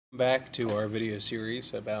Back to our video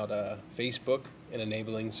series about Facebook and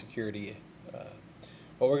enabling security.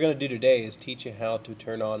 What we're going to do today is teach you how to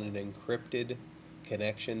turn on an encrypted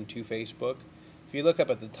connection to Facebook. If you look up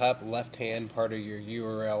at the top left hand part of your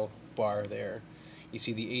URL bar there, you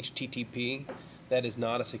see the HTTP. That is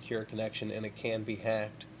not a secure connection and it can be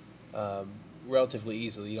hacked relatively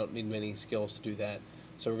easily. You don't need many skills to do that.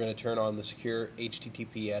 So we're going to turn on the secure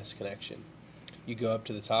HTTPS connection. You go up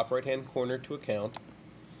to the top right hand corner to Account.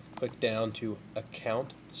 Click down to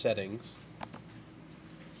Account Settings,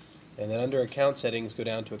 and then under Account Settings go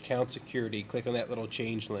down to Account Security. Click on that little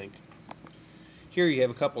change link. Here you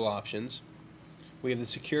have a couple options. We have the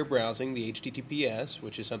secure browsing, the HTTPS,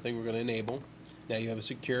 which is something we're going to enable. Now you have a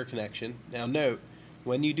secure connection. Now note,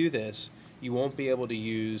 when you do this, you won't be able to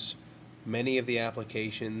use many of the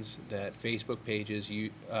applications that Facebook pages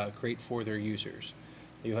create for their users.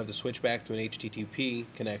 You'll have to switch back to an HTTP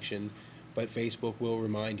connection, but Facebook will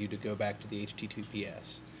remind you to go back to the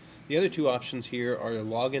HTTPS. The other two options here are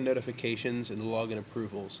login notifications and login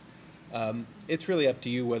approvals. It's really up to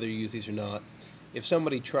you whether you use these or not. If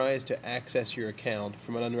somebody tries to access your account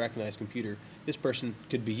from an unrecognized computer, this person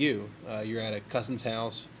could be you. You're at a cousin's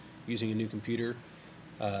house using a new computer.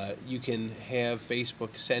 You can have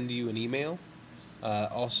Facebook send you an email.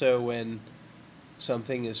 Also, when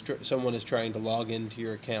someone is trying to log into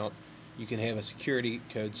your account, you can have a security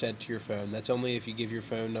code sent to your phone. That's only if you give your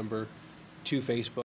phone number to Facebook.